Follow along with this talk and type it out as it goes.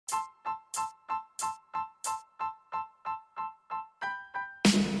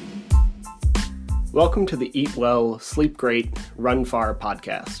Welcome to the Eat Well, Sleep Great, Run Far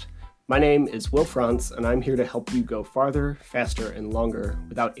podcast. My name is Will Frantz, and I'm here to help you go farther, faster, and longer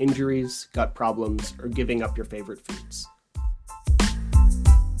without injuries, gut problems, or giving up your favorite foods.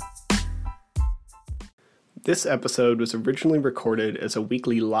 This episode was originally recorded as a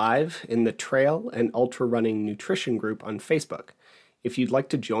weekly live in the Trail and Ultra Running Nutrition group on Facebook. If you'd like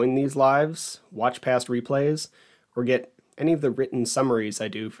to join these lives, watch past replays, or get any of the written summaries I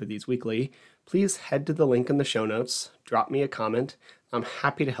do for these weekly, please head to the link in the show notes, drop me a comment. I'm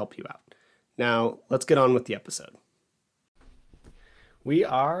happy to help you out. Now, let's get on with the episode. We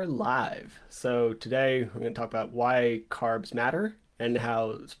are live. So today we're going to talk about why carbs matter and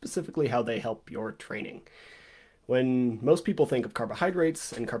specifically how they help your training. When most people think of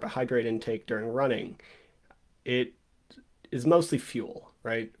carbohydrates and carbohydrate intake during running, it is mostly fuel,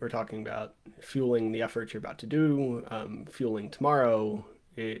 right? We're talking about fueling the effort you're about to do, fueling tomorrow.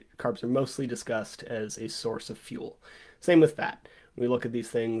 Carbs are mostly discussed as a source of fuel. Same with fat. When we look at these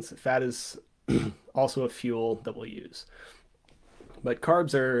things, fat is also a fuel that we'll use. But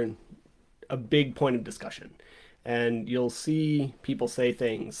carbs are a big point of discussion. And you'll see people say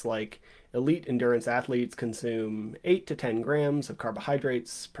things like elite endurance athletes consume 8 to 10 grams of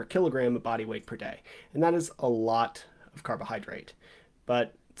carbohydrates per kilogram of body weight per day. And that is a lot of carbohydrate.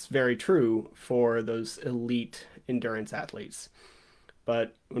 But it's very true for those elite endurance athletes.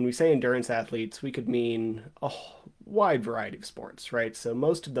 But when we say endurance athletes, we could mean a wide variety of sports, right? So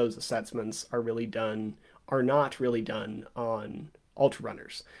most of those assessments are not really done on ultra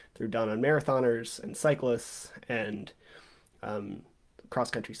runners. They're done on marathoners and cyclists and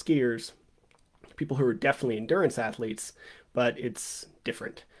cross-country skiers, people who are definitely endurance athletes, but it's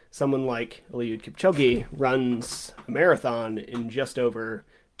different. Someone like Eliud Kipchoge runs a marathon in just over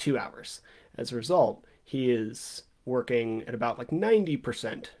 2 hours. As a result, he is working at about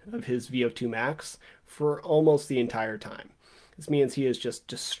 90% of his VO2 max for almost the entire time. This means he is just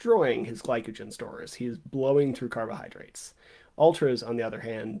destroying his glycogen stores. He is blowing through carbohydrates. Ultras, on the other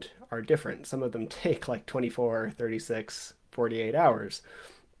hand, are different. Some of them take 24, 36, 48 hours.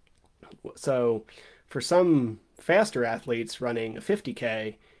 So for some faster athletes running a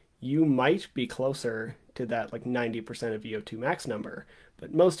 50K, you might be closer to that 90% of VO2 max number,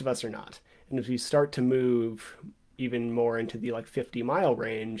 but most of us are not. And as we start to move even more into the 50-mile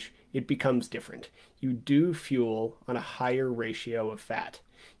range, it becomes different. You do fuel on a higher ratio of fat.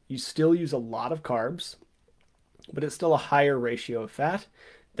 You still use a lot of carbs, but it's still a higher ratio of fat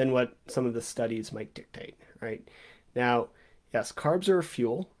than what some of the studies might dictate, right? Now, yes, carbs are a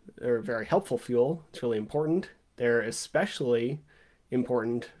fuel. They're a very helpful fuel. It's really important. They're especially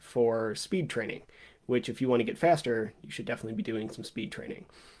important for speed training, which if you want to get faster, you should definitely be doing some speed training.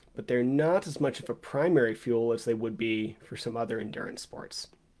 But they're not as much of a primary fuel as they would be for some other endurance sports.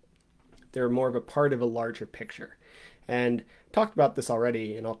 They're more of a part of a larger picture. And I talked about this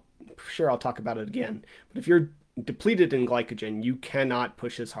already, and I'll talk about it again. But if you're depleted in glycogen, you cannot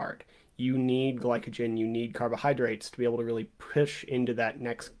push as hard. You need glycogen, you need carbohydrates to be able to really push into that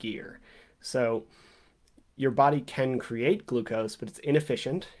next gear. So your body can create glucose, but it's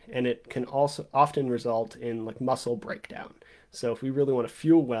inefficient, and it can also often result in muscle breakdown. So if we really want to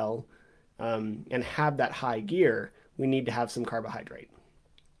fuel well and have that high gear, we need to have some carbohydrate.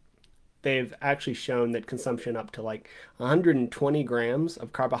 They've actually shown that consumption up to 120 grams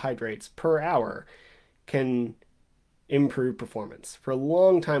of carbohydrates per hour can improve performance. For a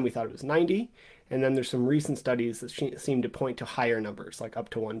long time, we thought it was 90, and then there's some recent studies that seem to point to higher numbers, up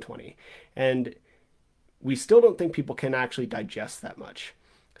to 120. And we still don't think people can actually digest that much.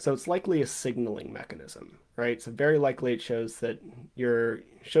 So it's likely a signaling mechanism, right? So very likely it shows the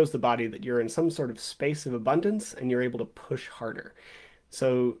body that you're in some sort of space of abundance and you're able to push harder.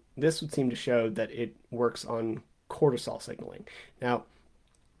 So this would seem to show that it works on cortisol signaling. Now,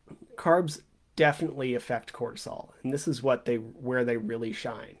 carbs definitely affect cortisol, and this is where they really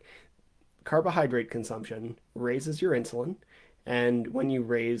shine. Carbohydrate consumption raises your insulin, and when you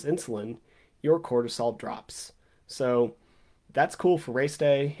raise insulin, your cortisol drops. So that's cool for race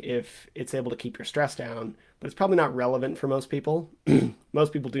day if it's able to keep your stress down, but it's probably not relevant for most people.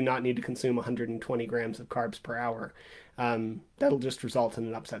 Most people do not need to consume 120 grams of carbs per hour. That'll just result in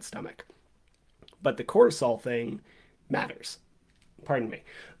an upset stomach. But the cortisol thing matters. Pardon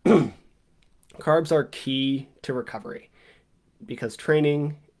me. Carbs are key to recovery because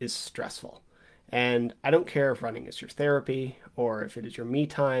training is stressful. And I don't care if running is your therapy or if it is your me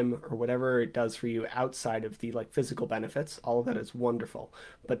time or whatever it does for you outside of the physical benefits. All of that is wonderful.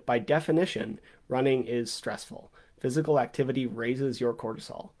 But by definition, running is stressful. Physical activity raises your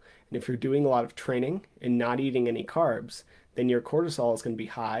cortisol. And if you're doing a lot of training and not eating any carbs, then your cortisol is going to be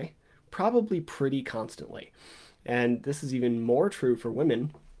high, probably pretty constantly. And this is even more true for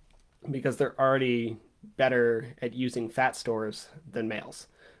women because they're already better at using fat stores than males.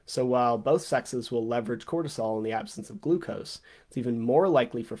 So while both sexes will leverage cortisol in the absence of glucose, it's even more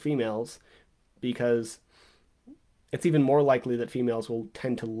likely for females because it's even more likely that females will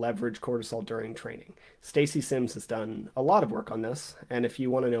tend to leverage cortisol during training. Stacy Sims has done a lot of work on this, and if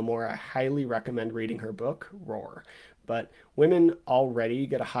you want to know more, I highly recommend reading her book, Roar. But women already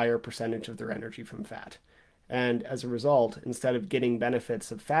get a higher percentage of their energy from fat. And as a result, instead of getting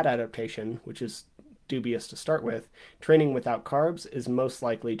benefits of fat adaptation, which is dubious to start with, training without carbs is most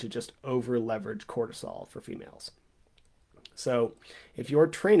likely to just over leverage cortisol for females. So if you're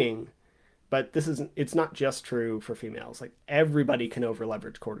training, but it's not just true for females. Like everybody can over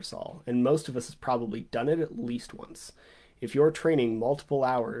leverage cortisol, and most of us has probably done it at least once. If you're training multiple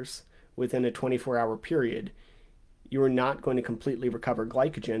hours within a 24-hour period, you are not going to completely recover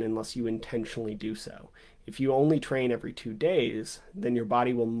glycogen unless you intentionally do so. If you only train every 2 days, then your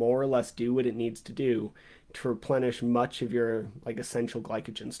body will more or less do what it needs to do to replenish much of your like essential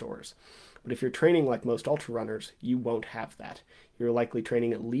glycogen stores. But if you're training like most ultra runners, you won't have that. You're likely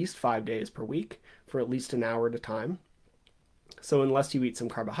training at least 5 days per week for at least an hour at a time. So unless you eat some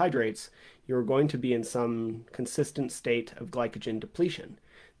carbohydrates, you're going to be in some consistent state of glycogen depletion.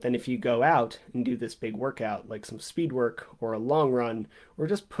 Then if you go out and do this big workout, like some speed work or a long run, or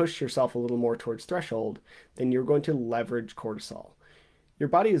just push yourself a little more towards threshold, then you're going to leverage cortisol. Your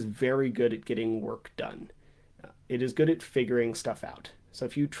body is very good at getting work done. It is good at figuring stuff out. So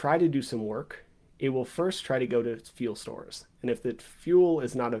if you try to do some work, it will first try to go to its fuel stores. And if the fuel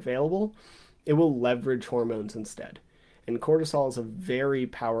is not available, it will leverage hormones instead. And cortisol is a very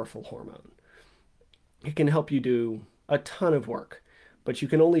powerful hormone. It can help you do a ton of work, but you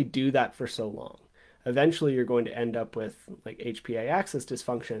can only do that for so long. Eventually, you're going to end up with like HPA axis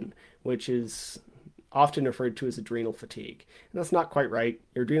dysfunction, which is often referred to as adrenal fatigue. And that's not quite right.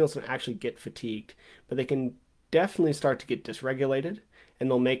 Your adrenals don't actually get fatigued, but they can definitely start to get dysregulated, and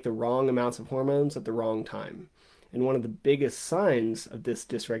they'll make the wrong amounts of hormones at the wrong time. And one of the biggest signs of this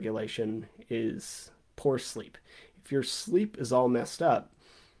dysregulation is poor sleep. If your sleep is all messed up,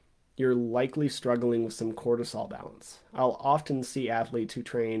 you're likely struggling with some cortisol balance. I'll often see athletes who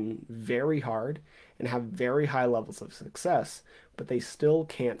train very hard and have very high levels of success, but they still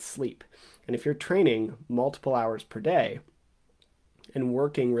can't sleep. And if you're training multiple hours per day and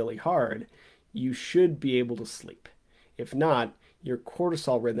working really hard, you should be able to sleep. If not, your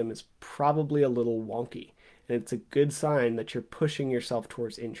cortisol rhythm is probably a little wonky, and it's a good sign that you're pushing yourself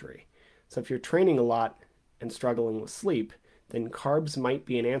towards injury. So if you're training a lot and struggling with sleep, then carbs might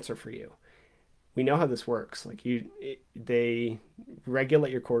be an answer for you. We know how this works. They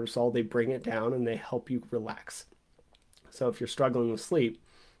regulate your cortisol, they bring it down, and they help you relax. So if you're struggling with sleep,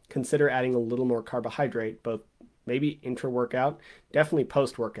 consider adding a little more carbohydrate, both maybe intra-workout, definitely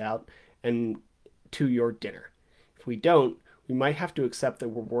post-workout, and to your dinner. If we don't, we might have to accept that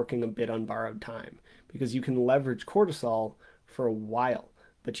we're working a bit on borrowed time, because you can leverage cortisol for a while,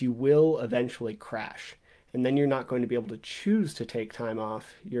 but you will eventually crash. And then you're not going to be able to choose to take time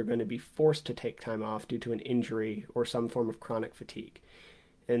off. You're going to be forced to take time off due to an injury or some form of chronic fatigue.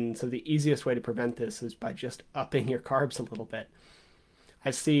 And so the easiest way to prevent this is by just upping your carbs a little bit.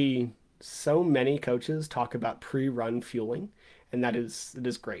 I see so many coaches talk about pre-run fueling, and it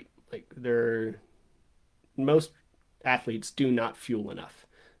is great. Most athletes do not fuel enough.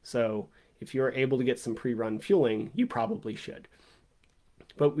 So if you're able to get some pre-run fueling, you probably should.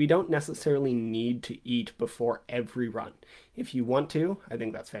 But we don't necessarily need to eat before every run. If you want to, I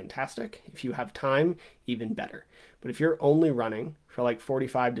think that's fantastic. If you have time, even better. But if you're only running for like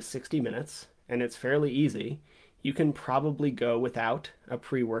 45 to 60 minutes, and it's fairly easy, you can probably go without a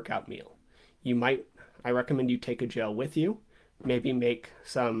pre-workout meal. I recommend you take a gel with you, maybe make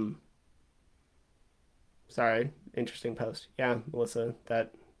some, sorry, interesting post. Yeah, Melissa,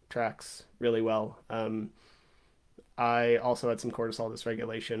 that tracks really well. I also had some cortisol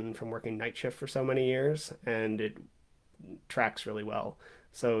dysregulation from working night shift for so many years, and it tracks really well.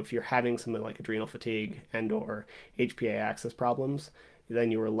 So if you're having something like adrenal fatigue and or HPA axis problems, then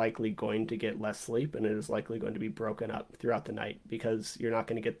you are likely going to get less sleep, and it is likely going to be broken up throughout the night because you're not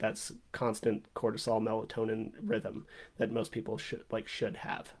going to get that constant cortisol melatonin rhythm that most people should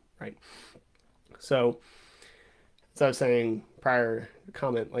have, right? So as I was saying prior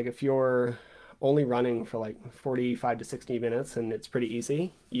comment, like if you're only running for like 45 to 60 minutes and it's pretty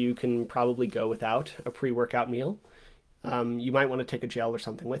easy, you can probably go without a pre-workout meal. You might want to take a gel or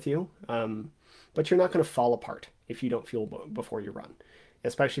something with you, but you're not going to fall apart if you don't fuel before you run,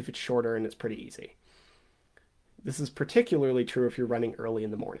 especially if it's shorter and it's pretty easy. This is particularly true if you're running early in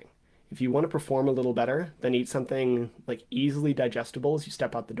the morning. If you want to perform a little better, then eat something like easily digestible as you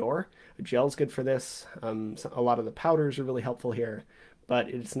step out the door. A gel's good for this. A lot of the powders are really helpful here, but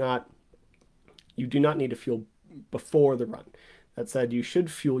it's not, you do not need to fuel before the run. That said, you should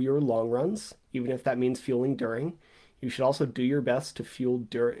fuel your long runs, even if that means fueling during. You should also do your best to fuel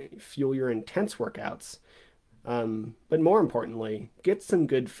your intense workouts. But more importantly, get some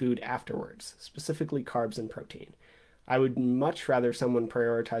good food afterwards, specifically carbs and protein. I would much rather someone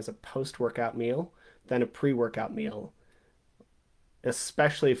prioritize a post-workout meal than a pre-workout meal,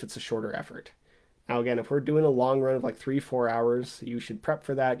 especially if it's a shorter effort. Now, again, if we're doing a long run of like 3, 4 hours, you should prep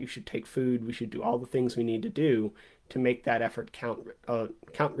for that. You should take food. We should do all the things we need to do to make that effort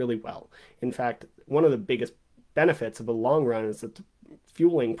count really well. In fact, one of the biggest benefits of a long run is that the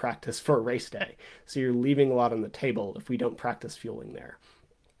fueling practice for a race day. So you're leaving a lot on the table if we don't practice fueling there.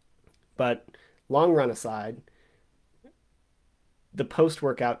 But long run aside, the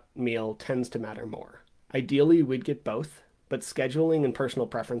post-workout meal tends to matter more. Ideally, we'd get both, but scheduling and personal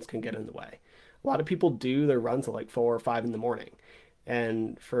preference can get in the way. A lot of people do their runs at like 4 or 5 in the morning.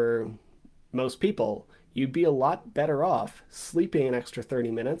 And for most people, you'd be a lot better off sleeping an extra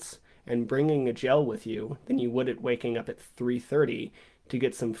 30 minutes and bringing a gel with you than you would at waking up at 3:30 to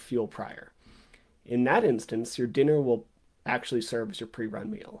get some fuel prior. In that instance, your dinner will actually serve as your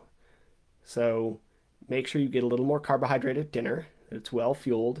pre-run meal. So make sure you get a little more carbohydrate at dinner, that it's well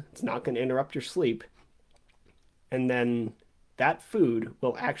fueled, it's not going to interrupt your sleep, and then that food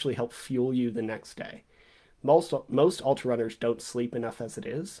will actually help fuel you the next day. Most ultra runners don't sleep enough as it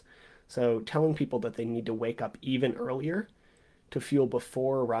is, so telling people that they need to wake up even earlier to fuel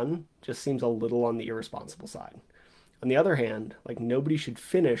before a run just seems a little on the irresponsible side. On the other hand, like nobody should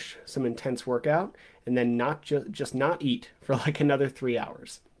finish some intense workout and then not just not eat for like another 3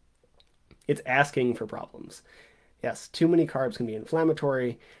 hours. It's asking for problems. Yes, too many carbs can be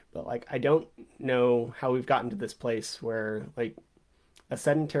inflammatory, but like I don't know how we've gotten to this place where like a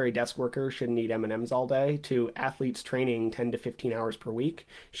sedentary desk worker shouldn't eat M&Ms all day to athletes training 10 to 15 hours per week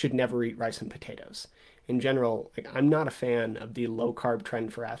should never eat rice and potatoes. In general, like I'm not a fan of the low carb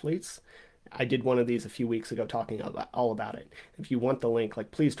trend for athletes. I did one of these a few weeks ago talking all about it. If you want the link,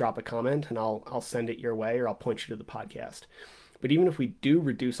 like please drop a comment and I'll send it your way or I'll point you to the podcast. But even if we do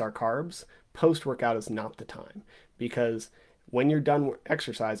reduce our carbs, post-workout is not the time because when you're done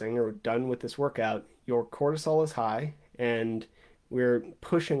exercising or done with this workout, your cortisol is high and we're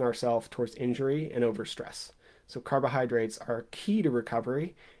pushing ourselves towards injury and overstress. So carbohydrates are key to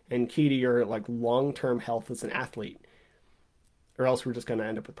recovery and key to your like long-term health as an athlete, or else we're just going to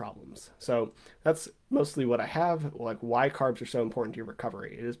end up with problems. So that's mostly what I have. Like why carbs are so important to your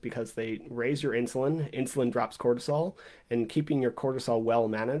recovery. It is because they raise your insulin. Insulin drops cortisol, and keeping your cortisol well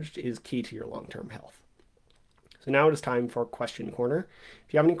managed is key to your long-term health. So now it is time for Question Corner.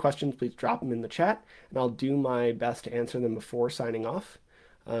 If you have any questions, please drop them in the chat, and I'll do my best to answer them before signing off.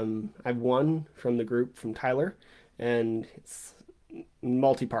 I have one from the group from Tyler, and it's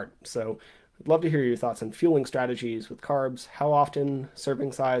multi-part. So I'd love to hear your thoughts on fueling strategies with carbs, how often,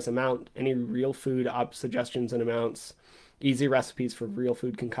 serving size, amount, any real food suggestions and amounts, easy recipes for real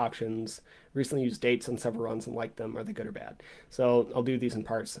food concoctions, recently used dates on several runs and liked them. Are they good or bad? So I'll do these in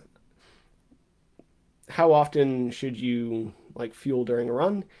parts. How often should you like fuel during a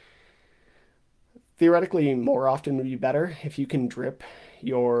run? Theoretically, more often would be better if you can drip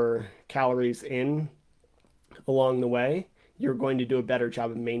your calories in along the way. You're going to do a better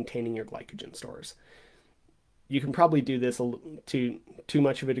job of maintaining your glycogen stores. You can probably do this to too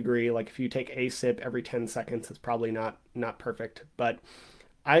much of a degree. Like if you take a sip every 10 seconds, it's probably not perfect. But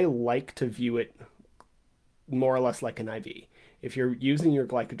I like to view it more or less like an IV. If you're using your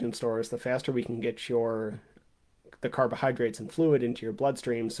glycogen stores, the faster we can get the carbohydrates and fluid into your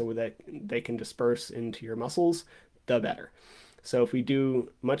bloodstream so that they can disperse into your muscles, the better. So if we do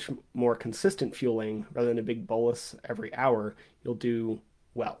much more consistent fueling rather than a big bolus every hour, you'll do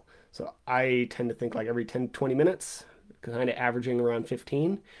well. So I tend to think like every 10, 20 minutes, kind of averaging around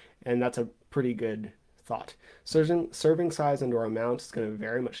 15, and that's a pretty good thought. Serving size and or amount is going to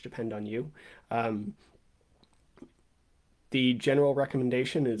very much depend on you. The general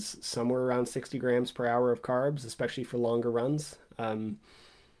recommendation is somewhere around 60 grams per hour of carbs, especially for longer runs.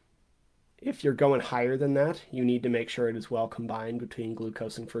 If you're going higher than that, you need to make sure it is well combined between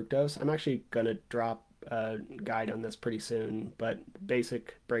glucose and fructose. I'm actually going to drop a guide on this pretty soon, but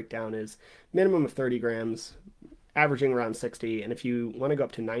basic breakdown is minimum of 30 grams, averaging around 60. And if you want to go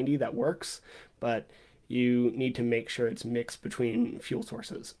up to 90, that works, but you need to make sure it's mixed between fuel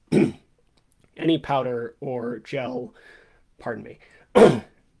sources. Any powder or gel, pardon me,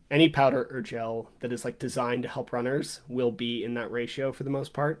 any powder or gel that is like designed to help runners will be in that ratio for the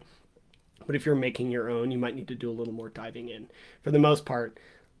most part. But if you're making your own, you might need to do a little more diving in. For the most part,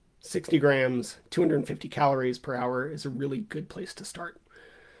 60 grams, 250 calories per hour is a really good place to start.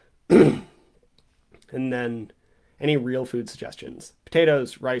 And then any real food suggestions.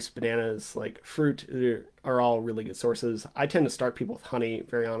 Potatoes, rice, bananas, like fruit are all really good sources. I tend to start people with honey,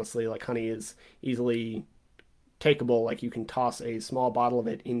 very honestly. Like honey is easily takeable. Like you can toss a small bottle of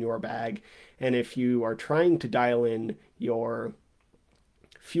it in your bag. And if you are trying to dial in your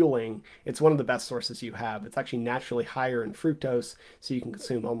fueling, it's one of the best sources you have. It's actually naturally higher in fructose, so you can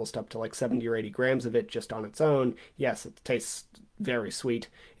consume almost up to like 70 or 80 grams of it just on its own. Yes, it tastes very sweet.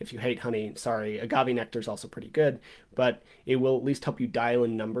 If you hate honey, sorry, agave nectar is also pretty good, but it will at least help you dial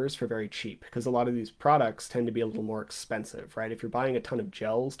in numbers for very cheap, because a lot of these products tend to be a little more expensive, right? If you're buying a ton of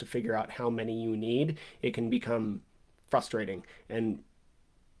gels to figure out how many you need, it can become frustrating and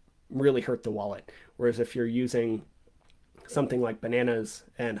really hurt the wallet. Whereas if you're using something like bananas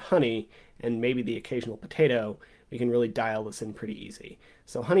and honey and maybe the occasional potato, we can really dial this in pretty easy.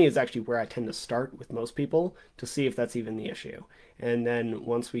 So honey is actually where I tend to start with most people to see if that's even the issue. And then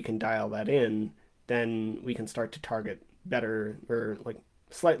once we can dial that in, then we can start to target better or like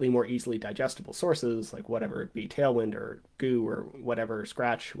slightly more easily digestible sources, like whatever it be, tailwind or goo or whatever,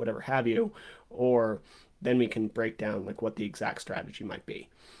 scratch, whatever have you, or then we can break down like what the exact strategy might be.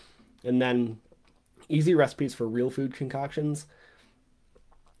 And then easy recipes for real food concoctions.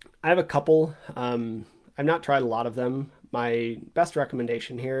 I have a couple. I've not tried a lot of them. My best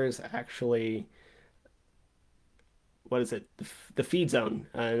recommendation here is actually, what is it? The Feed Zone.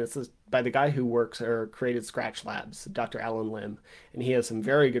 And it's by the guy who works or created Scratch Labs, Dr. Alan Lim. And he has some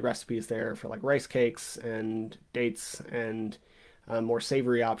very good recipes there for like rice cakes and dates and more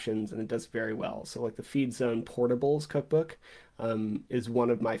savory options, and it does very well. So like the Feed Zone Portables cookbook is one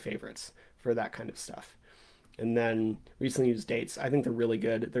of my favorites for that kind of stuff. And then recently used dates. I think they're really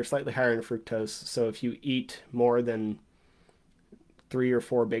good. They're slightly higher in fructose, so if you eat more than 3 or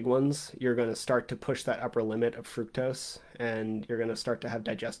 4 big ones, you're going to start to push that upper limit of fructose, and you're going to start to have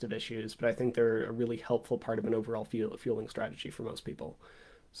digestive issues. But I think they're a really helpful part of an overall fueling strategy for most people.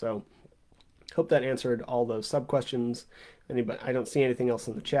 So hope that answered all those sub questions. Anybody, I don't see anything else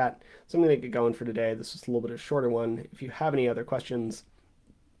in the chat, so I'm going to get going for today. This was a little bit of a shorter one. If you have any other questions,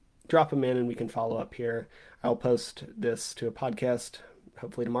 drop them in and we can follow up here. I'll post this to a podcast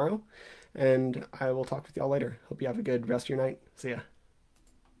hopefully tomorrow, and I will talk with y'all later. Hope you have a good rest of your night. See ya.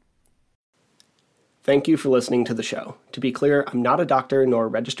 Thank you for listening to the show. To be clear, I'm not a doctor nor a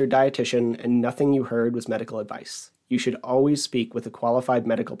registered dietitian, and nothing you heard was medical advice. You should always speak with a qualified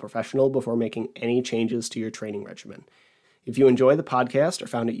medical professional before making any changes to your training regimen. If you enjoy the podcast or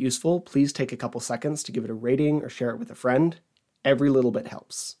found it useful, please take a couple seconds to give it a rating or share it with a friend. Every little bit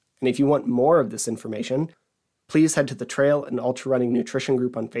helps. And if you want more of this information, please head to the Trail and Ultra Running Nutrition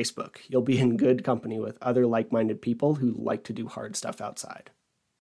group on Facebook. You'll be in good company with other like-minded people who like to do hard stuff outside.